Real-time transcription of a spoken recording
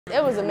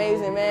It was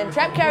amazing, man.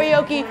 Trap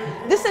karaoke,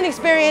 this is an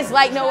experience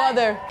like no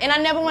other. And I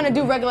never want to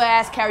do regular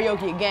ass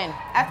karaoke again.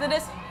 After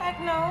this,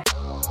 heck no.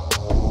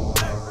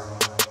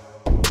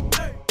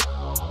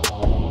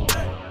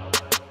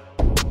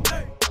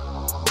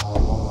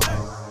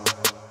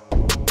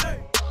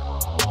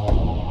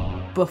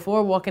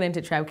 Before walking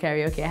into trap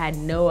karaoke, I had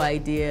no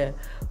idea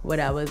what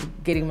I was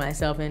getting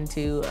myself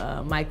into.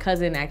 My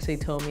cousin actually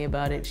told me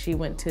about it. She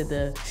went to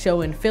the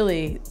show in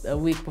Philly a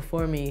week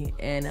before me,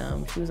 and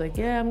she was like,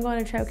 yeah, I'm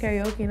going to trap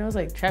karaoke. And I was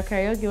like, trap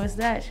karaoke, what's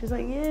that? She was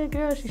like, yeah,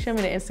 girl. She showed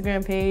me the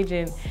Instagram page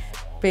and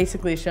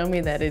basically showed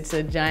me that it's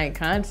a giant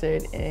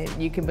concert and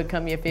you can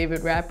become your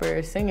favorite rapper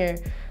or singer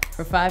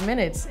for 5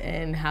 minutes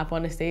and hop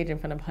on the stage in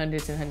front of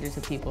hundreds and hundreds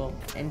of people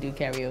and do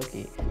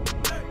karaoke.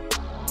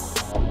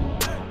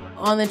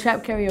 On the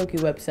Trap Karaoke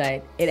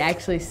website, it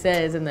actually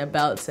says in the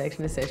About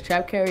section, it says,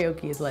 Trap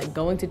Karaoke is like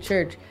going to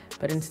church,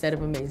 but instead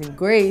of Amazing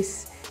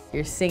Grace,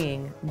 you're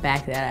singing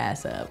Back That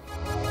Ass Up.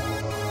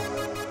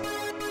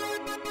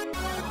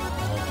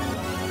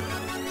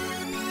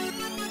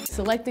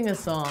 Selecting a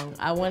song,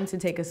 I wanted to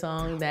take a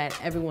song that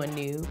everyone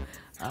knew,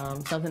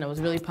 something that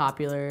was really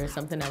popular,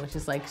 something that was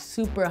just like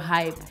super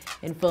hype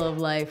and full of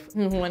life,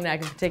 one that I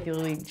could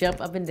particularly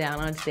jump up and down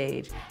on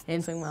stage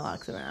and swing my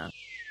locks around.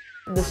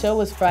 The show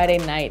was Friday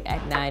night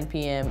at 9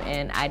 p.m.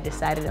 and I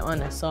decided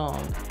on a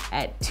song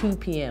at 2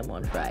 p.m.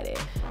 on Friday.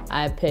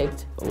 I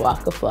picked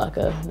Waka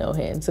Flocka, No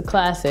Hands, a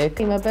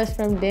classic. My best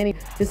friend Danny,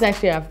 this is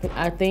actually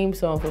our theme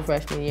song for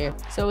freshman year.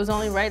 So it was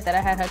only right that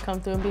I had her come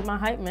through and be my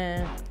hype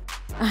man.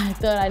 I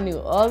thought I knew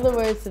all the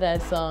words to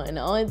that song and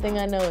the only thing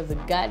I know is the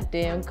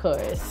goddamn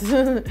chorus.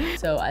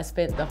 So I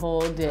spent the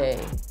whole day,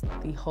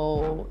 the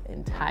whole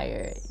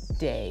entire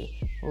day,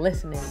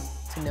 listening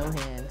to No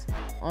Hands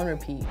on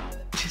repeat.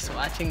 Just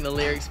watching the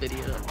lyrics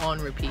video on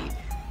repeat,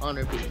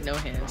 No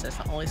Hands. That's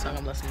the only song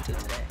I'm listening to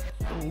today.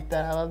 And you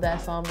thought I loved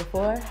that song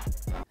before?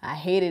 I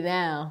hate it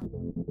now.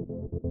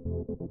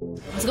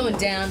 It's going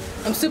down.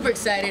 I'm super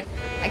excited.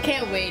 I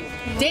can't wait.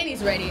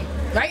 Danny's ready.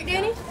 Right,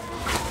 Danny?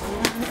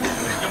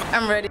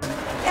 I'm ready.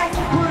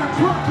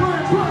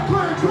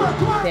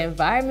 The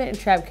environment in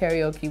trap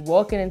karaoke,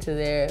 walking into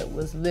there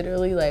was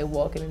literally like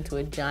walking into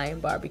a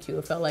giant barbecue.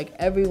 It felt like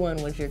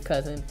everyone was your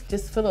cousin.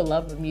 Just for the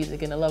love of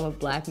music and the love of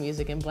black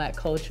music and black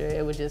culture,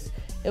 it was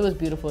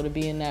beautiful to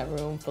be in that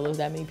room full of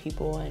that many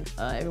people. And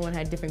everyone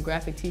had different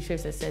graphic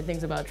t-shirts that said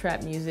things about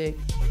trap music.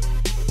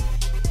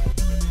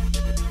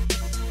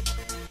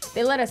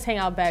 They let us hang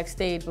out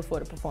backstage before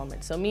the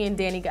performance. So me and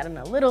Danny got in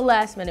a little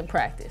last minute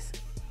practice.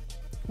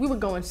 We were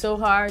going so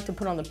hard to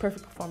put on the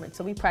perfect performance.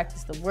 So we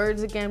practiced the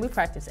words again. We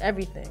practiced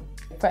everything.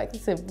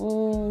 Practicing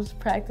moves,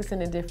 practicing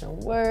the different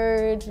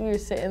words. We were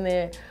sitting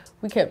there.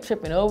 We kept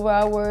tripping over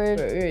our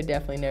words. We were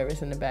definitely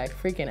nervous in the back,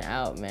 freaking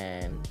out,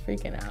 man.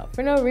 Freaking out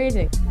for no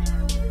reason.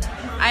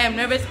 I am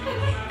nervous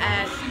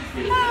as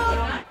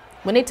hell.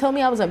 When they told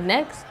me I was up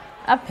next,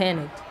 I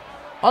panicked.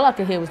 All I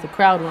could hear was the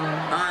crowd roaring. All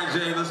right,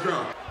 Jay, let's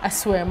go. I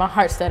swear, my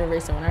heart started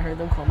racing when I heard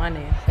them call my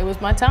name. It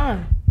was my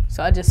time.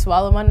 So I just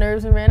swallowed my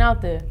nerves and ran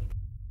out there.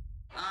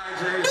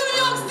 New York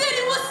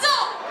City, what's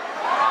up?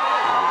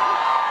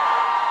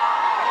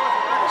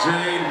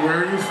 Jade,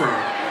 where are you from?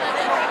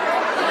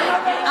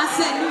 I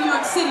said New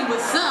York City,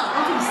 what's up?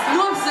 I'm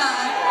from North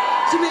Side,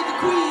 Jamaica,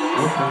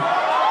 Queens. Okay.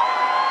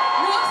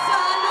 North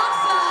Side.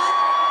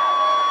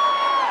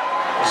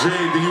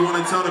 Jade, do you want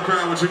to tell the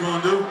crowd what you're going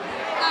to do?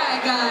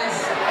 Alright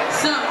guys,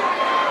 so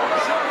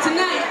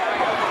tonight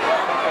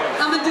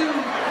I'm going to do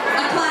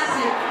a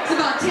classic. It's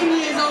about 10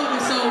 years old or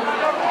so,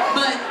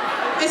 but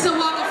it's a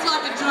Waka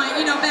Flocka joint.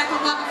 You know, back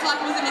when Waka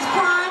Flocka was in his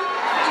prime.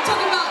 I'm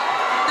talking about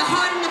the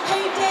hard and the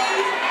paid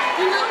days,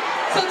 you know?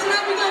 So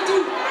tonight we're gonna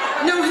do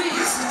No Hands.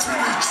 Listen to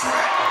the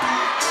track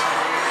beat.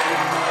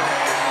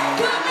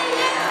 Come in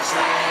here.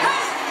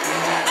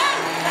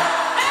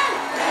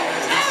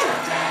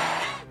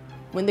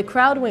 When the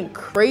crowd went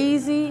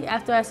crazy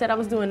after I said I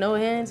was doing No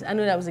Hands, I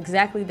knew that was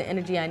exactly the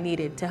energy I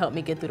needed to help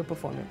me get through the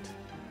performance.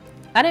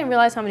 I didn't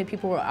realize how many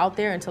people were out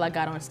there until I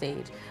got on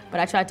stage, but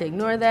I tried to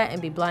ignore that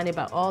and be blinded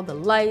by all the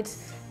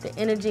lights, the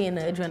energy, and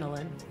the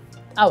adrenaline.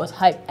 I was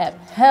hyped as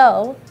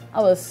hell.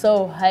 I was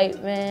so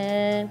hyped,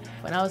 man.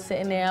 When I was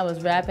sitting there, I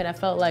was rapping, I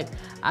felt like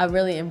I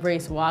really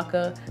embraced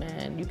Waka.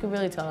 Man, you could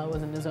really tell I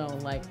was in the zone.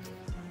 Like,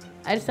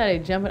 I just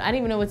started jumping. I didn't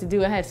even know what to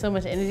do. I had so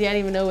much energy, I didn't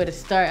even know where to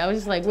start. I was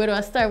just like, where do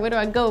I start? Where do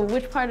I go?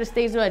 Which part of the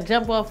stage do I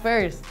jump off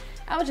first?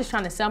 I was just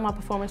trying to sell my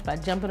performance by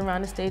jumping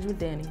around the stage with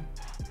Danny.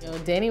 Yo,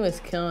 Danny was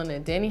killing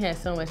it. Danny had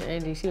so much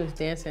energy. She was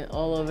dancing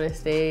all over the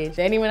stage.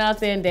 Danny went out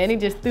there and Danny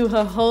just threw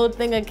her whole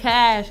thing of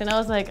cash and I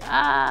was like,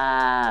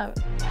 ah.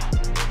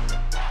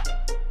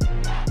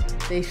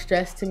 They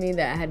stressed to me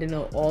that I had to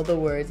know all the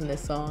words in the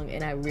song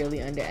and I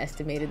really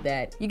underestimated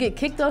that. You get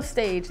kicked off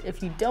stage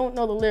if you don't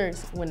know the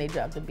lyrics when they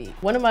drop the beat.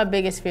 One of my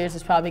biggest fears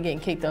is probably getting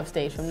kicked off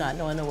stage from not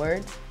knowing the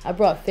words. I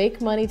brought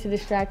fake money to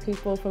distract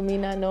people from me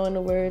not knowing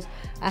the words.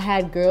 I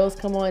had girls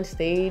come on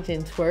stage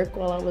and twerk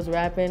while I was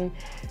rapping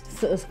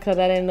because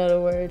I didn't know the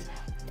words.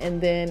 And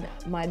then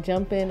my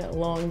jumping,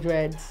 long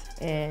dreads,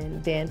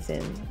 and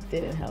dancing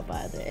didn't help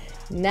either.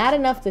 Not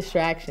enough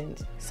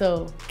distractions.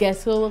 So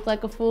guess who looked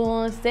like a fool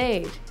on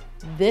stage?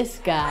 This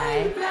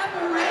guy.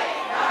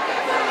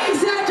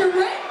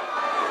 Exaggerate.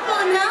 Come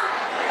on now.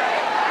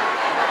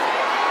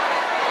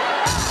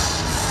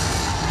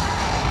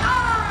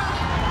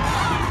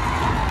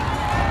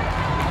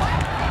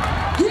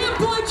 Yeah,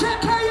 boy, check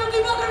karaoke.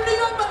 Welcome to New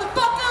York,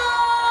 motherfucker.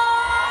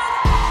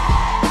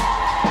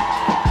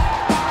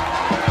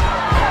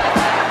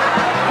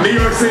 New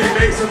York City,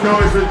 make some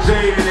noise for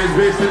Jade and his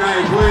bitch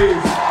tonight,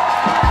 please.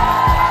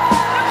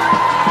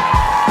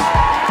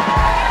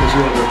 What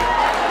you want to do?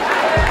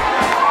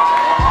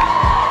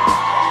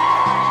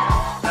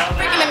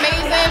 Freaking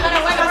amazing.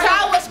 The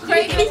crowd was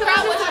crazy. The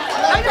crowd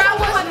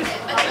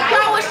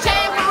was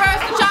chanting for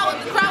us. The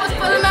crowd was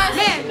feeling us.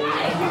 Man,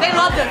 they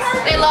loved us.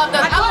 They loved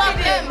us. I loved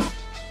them.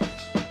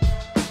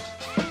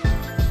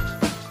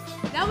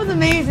 That was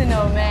amazing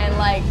though, man.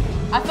 Like,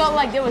 I felt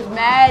like there was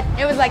mad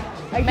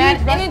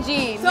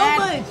energy. So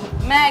much.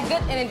 Mad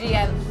good energy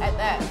at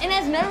that. And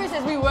as nervous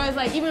as we was,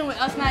 like even with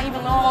us not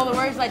even knowing all the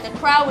words, like the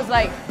crowd was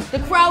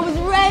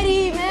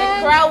ready,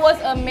 man. The crowd was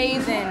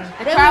amazing.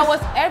 The crowd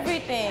was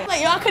everything.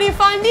 Like y'all couldn't even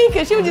find me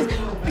because she was on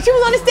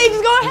the stage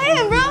just going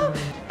ham, bro.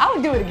 I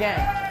would do it again.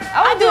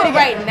 I would do it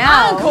right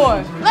now.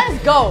 Encore. Let's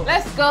go.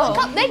 Let's go.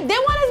 They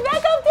want us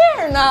back up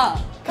there or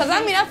not? Cause I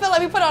mean I feel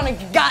like we put on a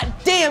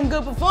goddamn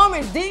good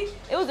performance, D.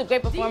 It was a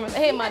great performance. I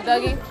hit my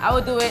Dougie. I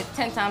would do it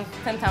 10 times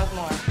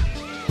more.